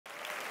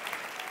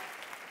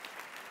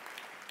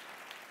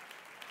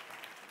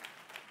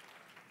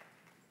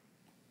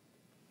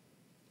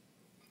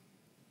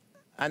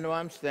I know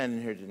I'm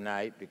standing here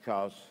tonight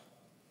because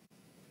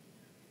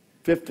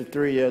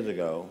 53 years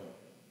ago,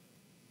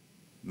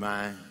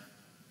 my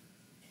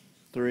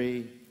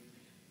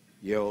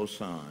 3-year-old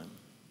son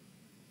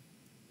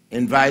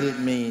invited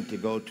me to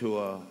go to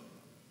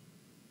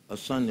a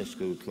Sunday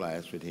school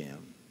class with him.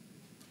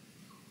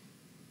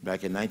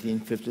 Back in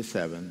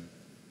 1957,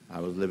 I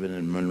was living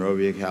in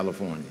Monrovia,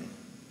 California.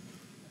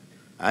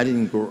 I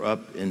didn't grow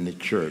up in the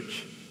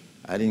church.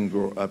 I didn't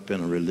grow up in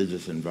a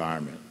religious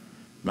environment.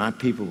 My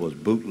people was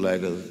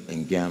bootleggers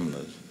and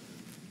gamblers.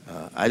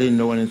 I didn't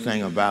know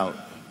anything about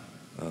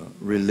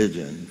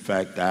religion. In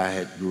fact,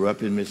 I grew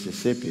up in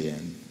Mississippi,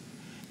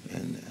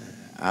 and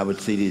I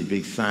would see these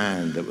big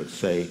signs that would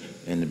say,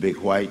 in the big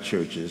white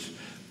churches,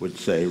 would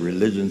say,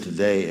 "Religion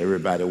today,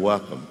 everybody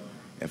welcome."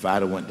 If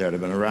I'd have went there,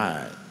 it'd have been a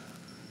riot.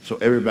 So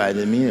everybody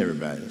didn't mean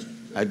everybody.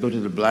 I'd go to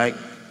the black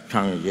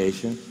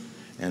congregation,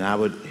 and I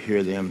would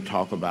hear them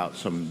talk about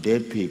some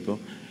dead people,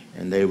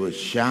 and they would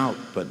shout,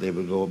 but they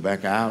would go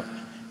back out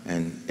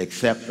and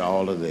accept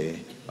all of the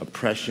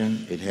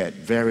oppression. It had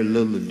very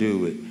little to do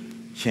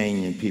with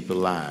changing people's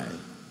lives.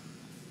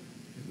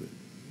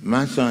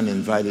 My son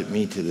invited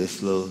me to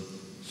this little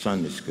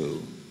Sunday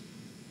school.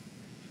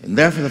 And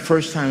there, for the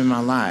first time in my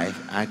life,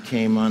 I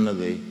came under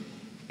the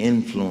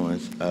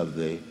influence of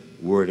the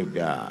Word of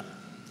God.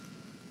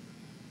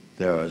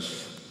 There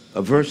was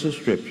a verse of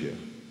Scripture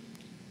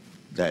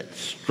that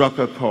struck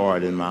a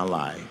chord in my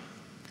life.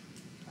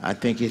 I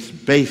think it's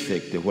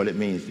basic to what it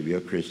means to be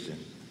a Christian.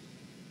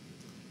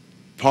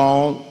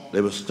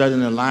 They were studying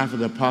the life of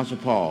the Apostle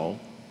Paul,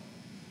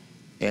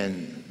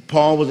 and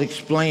Paul was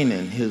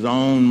explaining his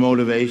own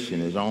motivation,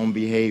 his own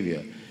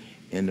behavior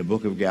in the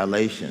book of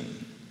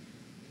Galatians.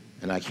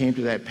 And I came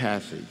to that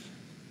passage,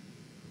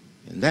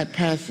 and that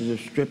passage of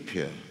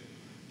Scripture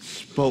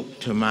spoke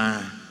to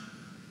my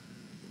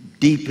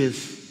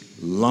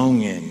deepest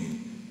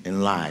longing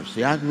in life.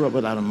 See, I grew up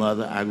without a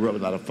mother. I grew up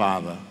without a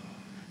father.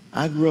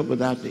 I grew up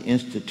without the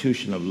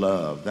institution of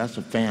love. That's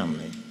a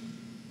family.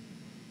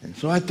 And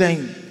so I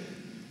think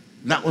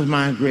that was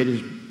my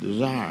greatest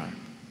desire,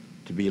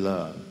 to be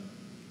loved.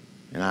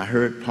 And I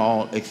heard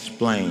Paul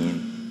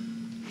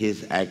explain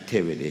his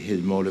activity,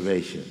 his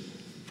motivation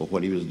for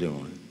what he was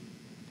doing.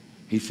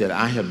 He said,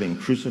 "I have been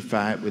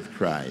crucified with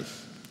Christ.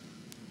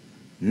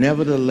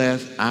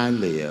 Nevertheless, I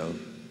live.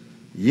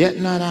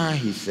 Yet not I,"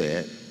 he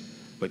said,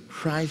 "but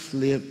Christ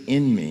lived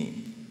in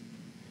me.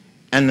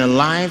 And the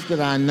life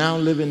that I now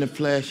live in the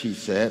flesh," he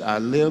said, "I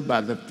live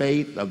by the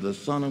faith of the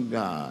Son of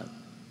God,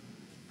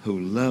 who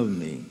loved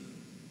me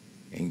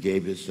and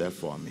gave himself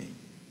for me."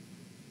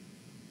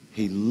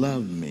 He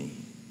loved me.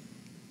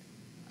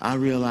 I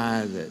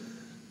realized that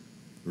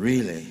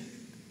really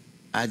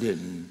I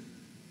didn't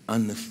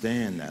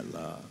understand that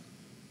love.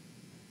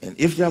 And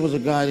if there was a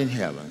God in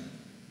heaven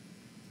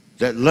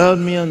that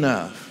loved me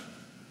enough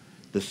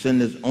to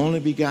send his only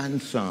begotten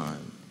Son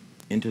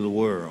into the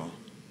world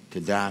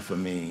to die for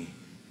me,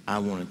 I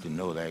wanted to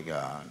know that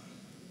God.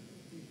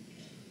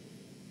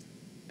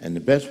 And the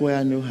best way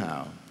I knew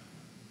how,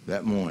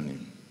 that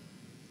morning,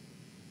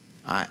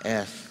 I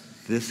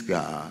asked this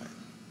God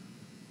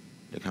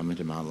to come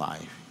into my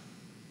life.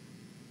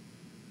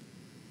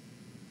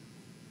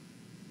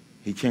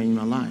 He changed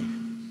my life.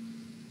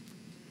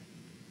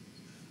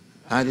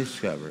 I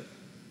discovered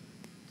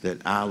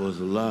that I was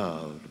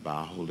loved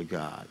by a holy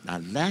God. Now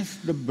that's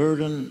the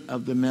burden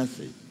of the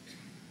message.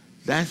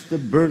 That's the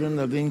burden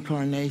of the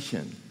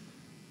incarnation.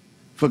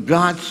 For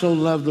God so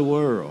loved the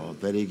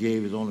world that he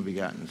gave his only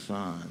begotten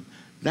Son.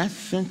 That's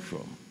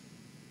central.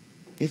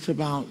 It's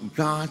about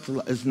God's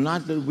love. It's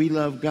not that we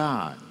love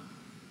God,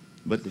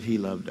 but that he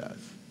loved us.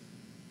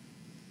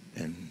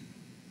 And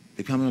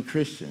becoming a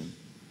Christian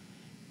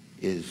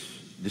is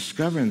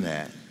discovering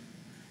that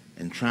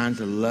and trying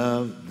to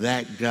love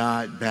that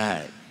God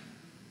back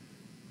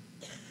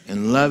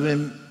and love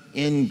him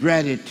in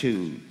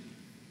gratitude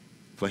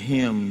for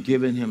him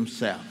giving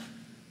himself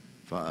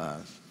for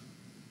us.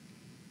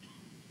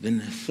 Then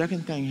the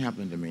second thing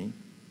happened to me.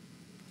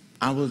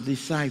 I was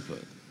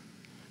discipled.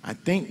 I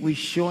think we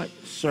short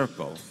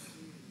circle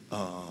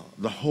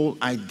the whole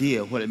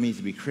idea of what it means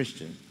to be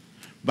Christian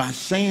by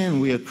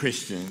saying we are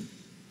Christian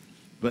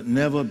but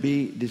never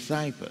be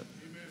discipled.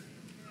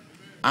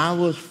 I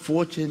was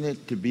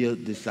fortunate to be a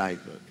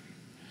disciple.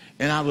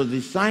 And I was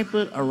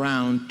discipled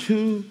around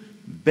two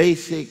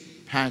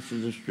basic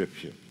passages of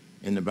Scripture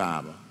in the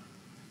Bible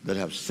that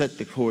have set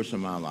the course of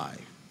my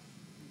life.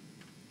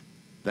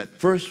 That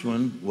first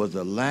one was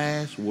the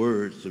last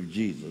words of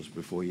Jesus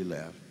before he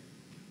left.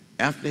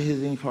 After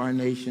his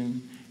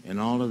incarnation and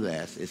all of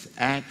that, it's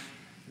Acts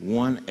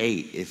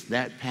 1:8. It's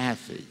that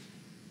passage.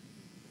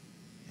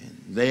 And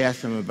they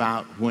asked him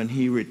about when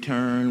he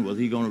returned, was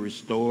he going to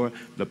restore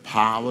the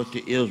power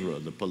to Israel,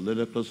 the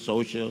political,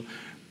 social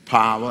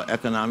power,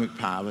 economic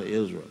power of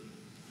Israel.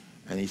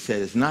 And he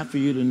said, it's not for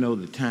you to know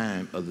the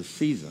time of the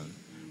season.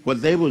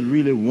 What they was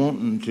really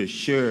wanting to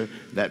share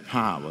that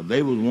power.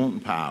 They was wanting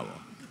power.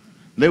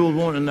 They was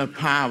wanting enough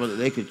power that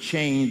they could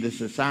change the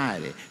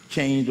society,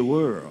 change the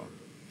world.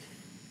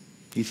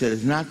 He said,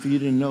 it's not for you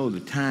to know the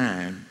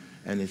time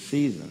and the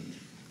season.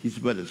 He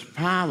said, but it's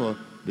power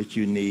that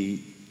you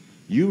need.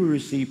 You will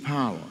receive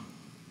power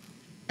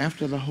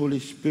after the Holy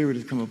Spirit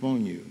has come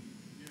upon you.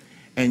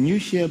 And you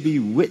shall be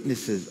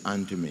witnesses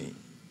unto me,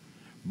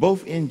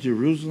 both in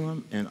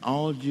Jerusalem and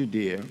all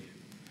Judea,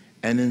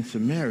 and in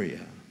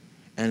Samaria,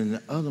 and in the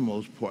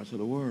othermost parts of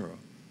the world.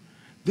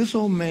 This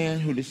old man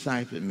who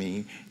discipled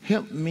me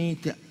helped me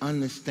to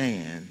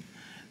understand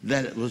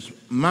that it was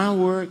my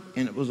work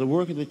and it was the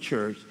work of the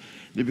church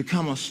to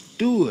become a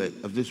steward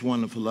of this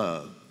wonderful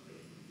love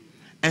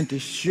and to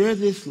share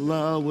this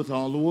love with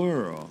all the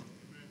world.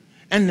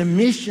 And the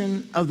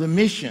mission of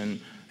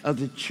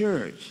the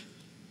church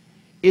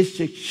is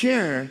to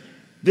share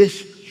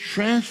this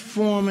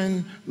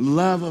transforming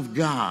love of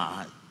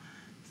God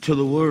to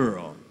the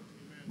world.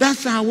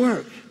 That's our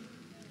work.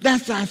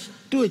 That's our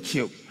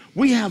stewardship.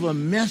 We have a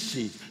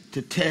message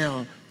to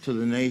tell to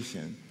the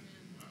nation.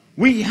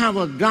 We have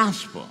a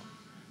gospel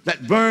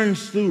that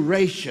burns through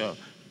racial,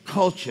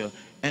 culture,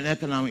 and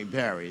economic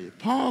barriers.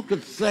 Paul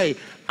could say,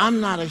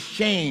 I'm not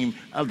ashamed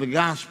of the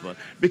gospel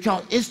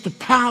because it's the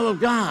power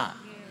of God.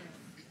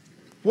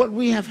 What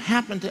we have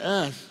happened to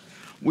us,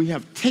 we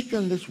have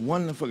taken this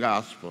wonderful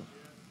gospel,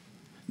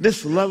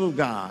 this love of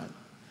God,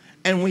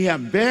 and we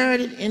have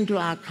buried it into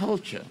our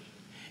culture,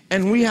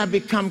 and we have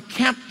become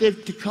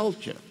captive to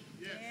culture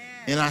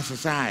in our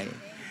society.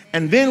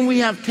 And then we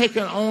have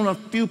taken on a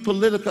few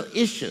political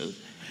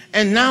issues,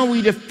 and now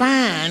we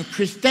define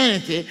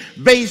Christianity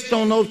based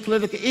on those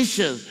political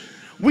issues.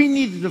 We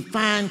need to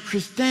define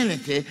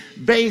Christianity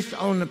based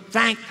on the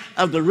fact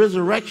of the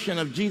resurrection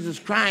of Jesus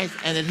Christ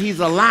and that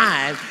he's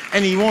alive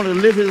and he wants to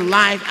live his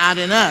life out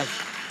in us.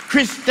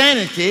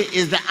 Christianity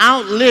is the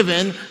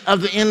outliving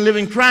of the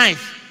in-living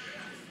Christ.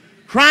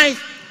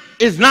 Christ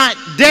is not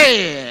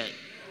dead.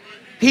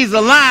 He's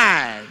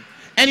alive.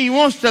 And he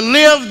wants to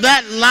live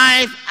that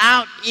life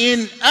out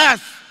in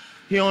us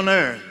here on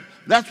earth.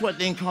 That's what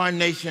the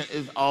incarnation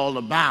is all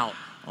about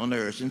on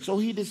earth. And so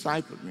he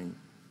discipled me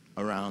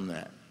around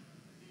that.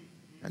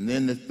 And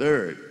then the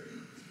third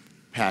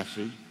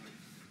passage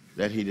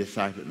that he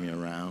discipled me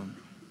around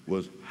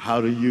was, how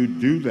do you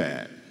do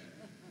that?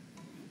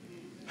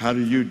 How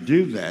do you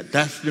do that?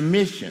 That's the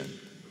mission.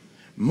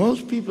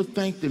 Most people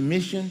think the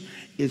mission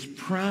is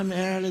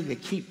primarily to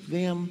keep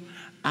them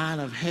out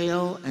of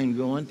hell and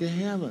going to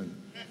heaven.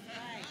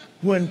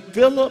 When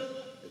Philip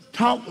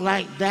talked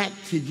like that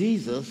to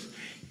Jesus,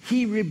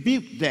 he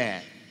rebuked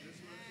that.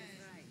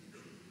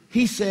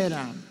 He said,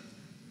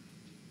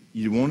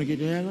 you want to get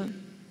to heaven?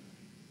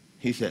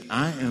 He said,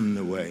 I am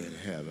the way to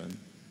heaven.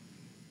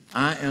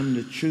 I am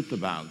the truth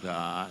about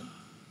God.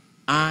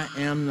 I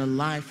am the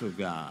life of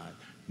God.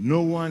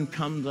 No one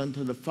comes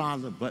unto the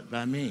Father but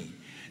by me.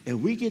 If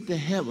we get to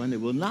heaven,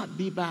 it will not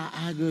be by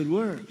our good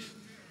works.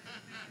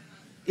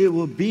 It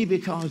will be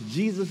because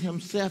Jesus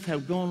himself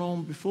has gone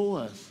on before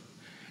us.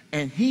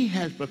 And he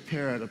has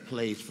prepared a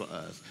place for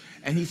us.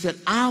 And he said,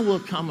 I will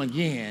come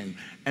again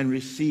and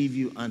receive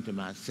you unto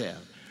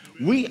myself.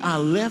 We are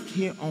left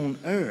here on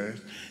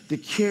earth to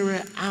carry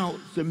out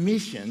the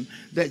mission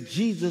that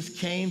Jesus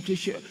came to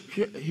share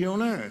here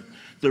on earth,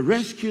 to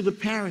rescue the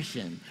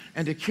perishing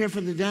and to care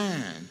for the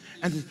dying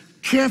and to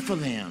care for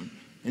them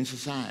in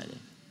society.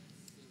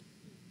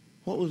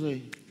 What was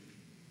the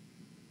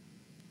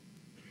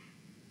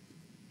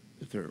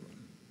third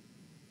one?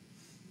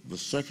 The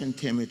 2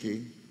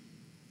 Timothy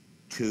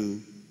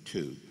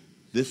 2:2.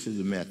 This is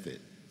the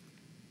method.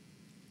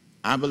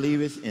 I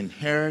believe it's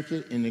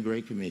inherited in the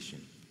Great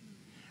Commission.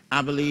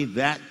 I believe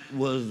that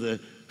was the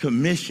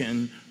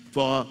commission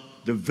for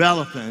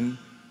developing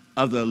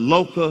of the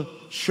local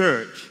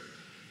church,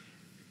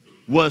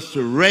 was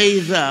to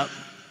raise up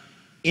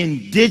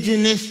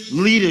indigenous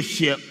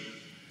leadership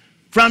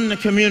from the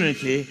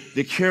community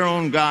to carry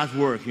on God's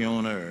work here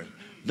on earth.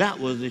 That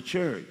was the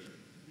church.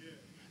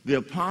 The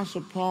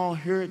Apostle Paul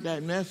heard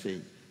that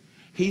message.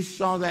 He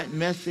saw that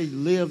message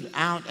lived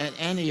out at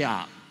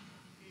Antioch.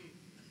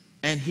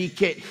 And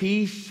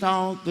he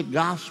saw the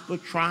gospel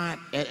triumph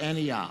at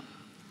Antioch.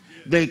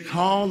 They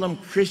called them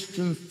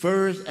Christian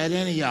first at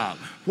Antioch.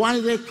 Why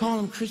did they call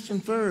them Christian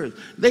first?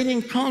 They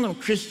didn't call them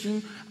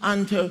Christian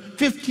until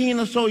 15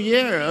 or so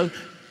years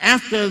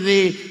after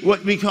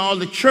what we call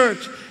the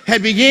church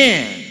had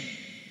begun.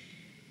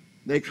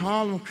 They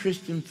called them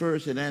Christian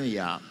first at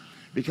Antioch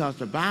because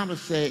the Bible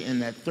says in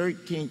that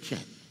 13th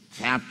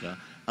chapter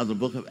of the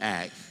book of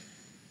Acts,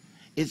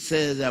 it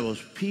says there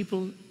was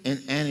people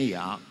in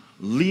Antioch,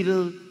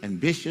 leaders and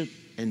bishops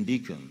and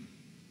deacons.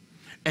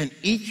 And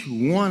each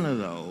one of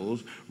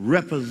those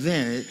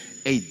represented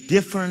a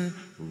different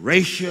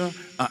racial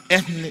or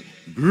ethnic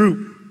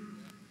group.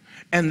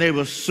 And they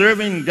were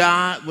serving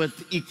God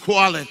with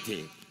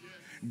equality.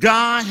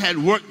 God had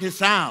worked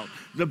this out.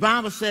 The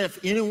Bible said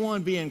if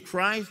anyone be in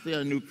Christ, they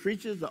are new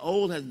creatures. The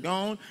old has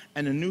gone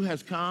and the new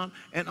has come.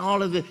 And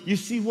all of this. You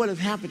see what has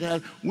happened to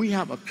us? We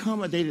have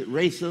accommodated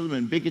racism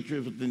and bigotry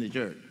within the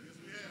church.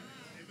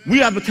 We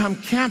have become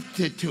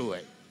captive to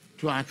it,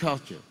 to our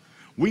culture.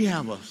 We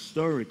have a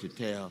story to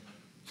tell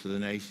to the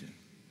nation.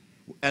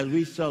 As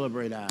we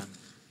celebrate our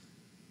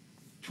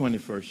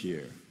 21st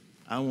year,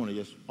 I want to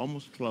just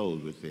almost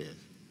close with this.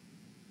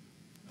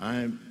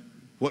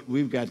 What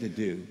we've got to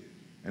do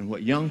and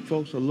what young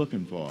folks are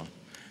looking for,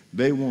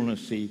 they want to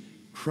see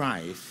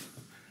Christ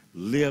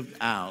lived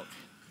out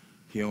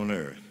here on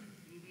earth.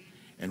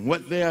 And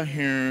what they're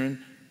hearing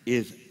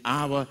is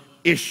our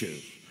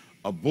issues,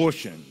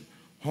 abortion,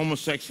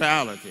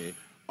 homosexuality,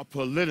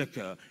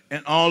 political,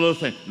 and all those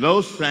things.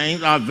 Those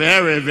things are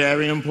very,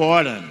 very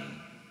important.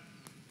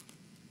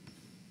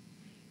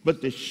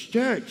 But the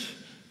church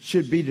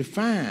should be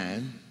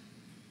defined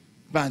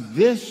by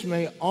this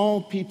may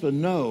all people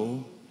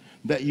know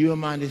that you are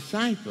my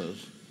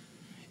disciples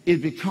is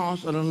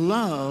because of the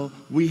love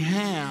we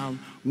have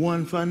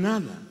one for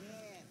another.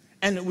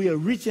 And that we are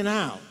reaching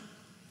out.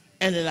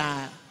 And that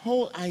our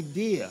whole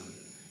idea,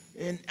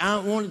 and I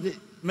wanted to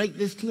make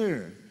this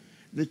clear,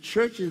 the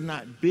church is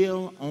not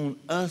built on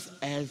us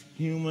as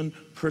human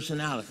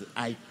personalities.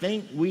 I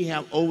think we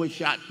have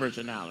overshot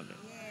personality.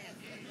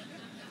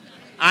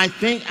 I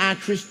think our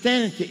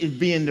Christianity is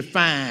being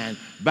defined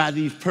by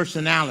these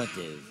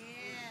personalities.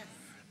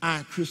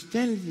 Our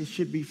Christianity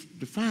should be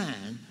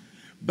defined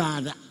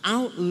by the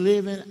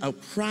outliving of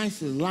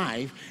Christ's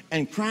life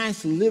and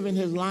Christ living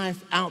his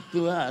life out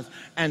through us.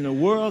 And the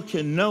world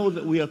can know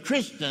that we are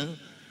Christians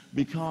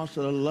because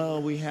of the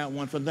love we have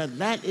one for another.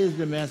 That is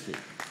the message.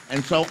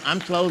 And so I'm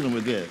closing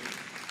with this.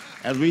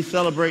 As we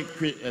celebrate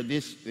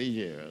these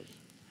years,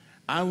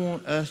 I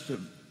want us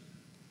to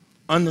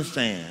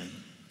understand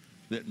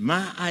that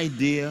my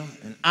idea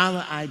and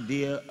our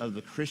idea of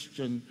the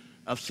Christian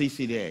of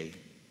CCDA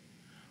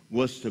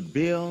was to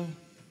build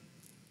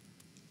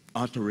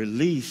or to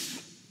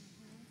release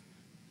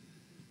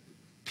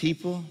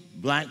people,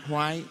 black,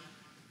 white,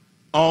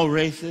 all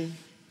races,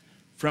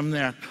 from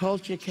their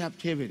culture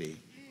captivity.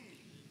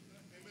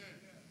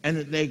 And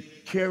that they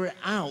carry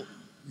out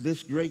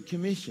this great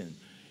commission.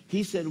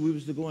 He said we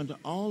was to go into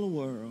all the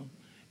world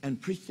and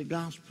preach the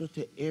gospel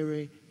to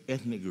every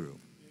ethnic group.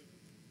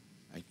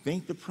 I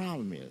think the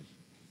problem is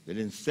that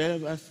instead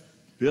of us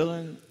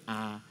building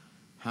our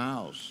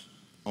house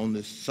on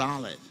this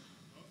solid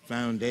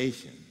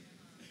foundation,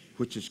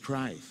 which is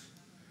Christ,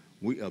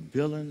 we are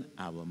building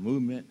our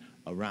movement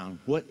around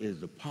what is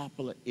the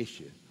popular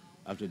issue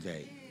of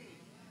today.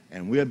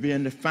 And we're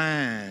being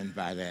defined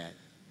by that.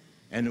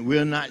 And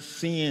we're not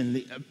seeing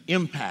the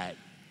impact.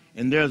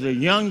 And there's a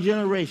young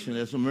generation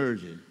that's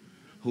emerging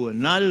who are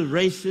not as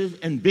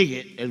racist and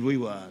bigot as we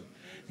were.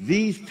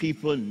 These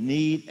people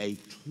need a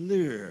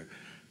clear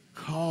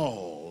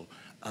call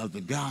of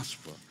the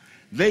gospel.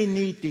 They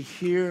need to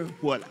hear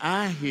what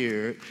I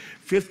heard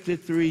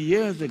 53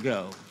 years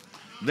ago,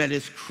 that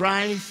it's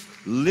Christ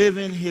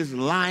living his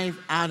life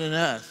out in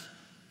us.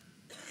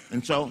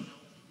 And so,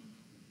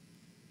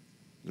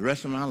 the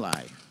rest of my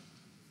life,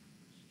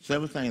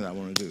 several things I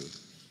want to do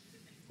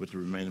with the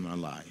remainder of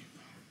my life.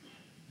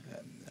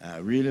 I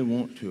really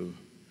want to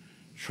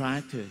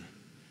try to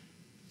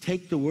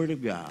take the Word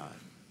of God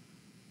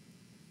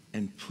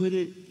and put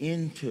it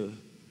into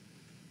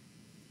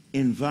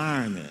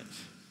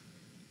environments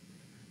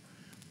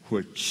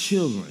where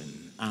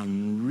children,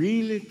 I'm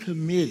really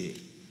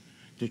committed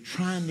to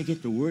trying to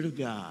get the Word of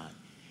God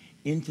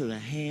into the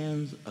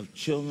hands of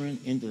children,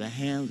 into the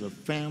hands of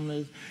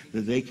families,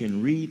 that they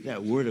can read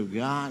that Word of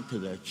God to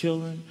their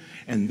children,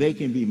 and they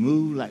can be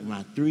moved like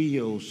my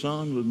 3-year-old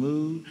son was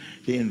moved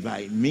to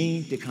invite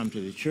me to come to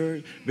the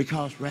church,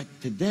 because right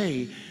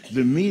today,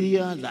 the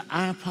media, the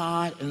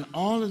iPod, and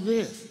all of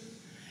this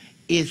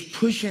is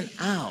pushing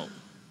out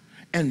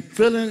and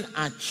filling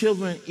our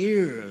children's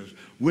ears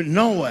with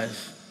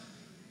noise.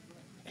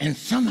 And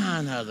somehow or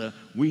another,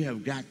 we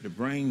have got to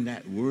bring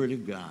that Word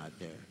of God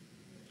there.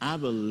 I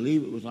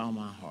believe it with all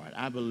my heart.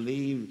 I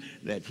believe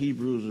that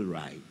Hebrews is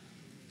right.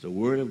 The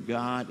Word of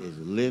God is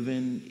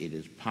living. It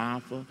is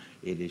powerful.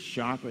 It is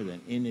sharper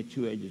than any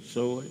two-edged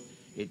sword.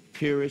 It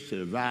pierces to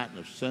the dividing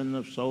of sin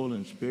of soul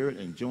and spirit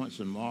and joints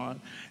and marrow,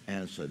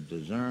 and it's a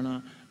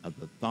discerner of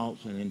the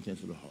thoughts and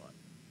intents of the heart.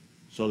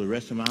 So the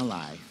rest of my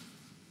life,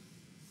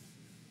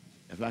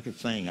 if I could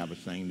sing, I would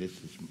sing this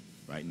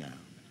right now.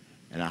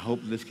 And I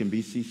hope this can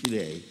be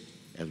CCDA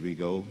as we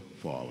go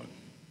forward.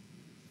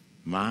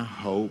 My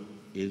hope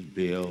is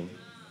built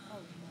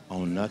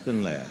on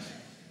nothing less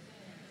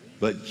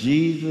but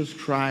Jesus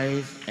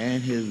Christ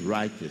and his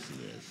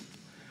righteousness.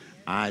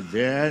 I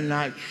dare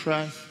not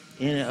trust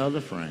any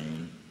other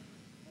frame,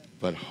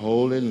 but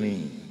wholly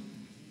lean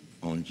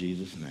on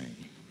Jesus' name.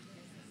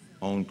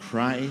 On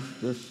Christ,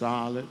 the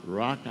solid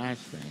rock I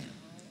stand.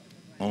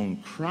 On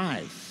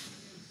Christ,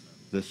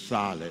 the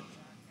solid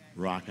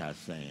rock I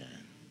stand.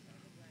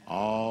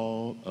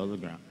 All other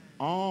ground,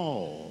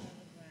 all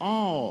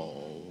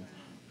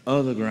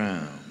other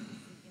ground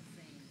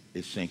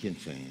is sinking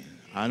sand.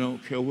 I don't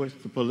care what's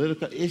the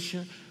political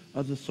issue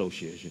or the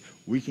social issue.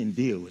 We can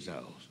deal with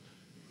those.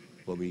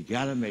 But we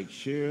got to make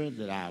sure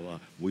that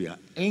we are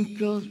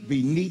anchored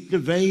beneath the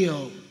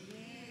veil.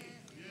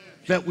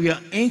 That we are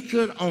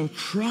anchored on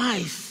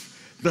Christ,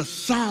 the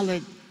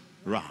solid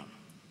rock.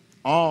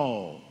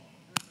 All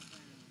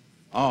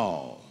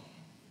all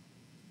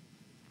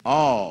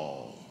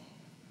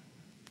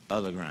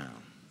other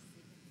ground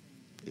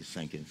is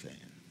sinking sand.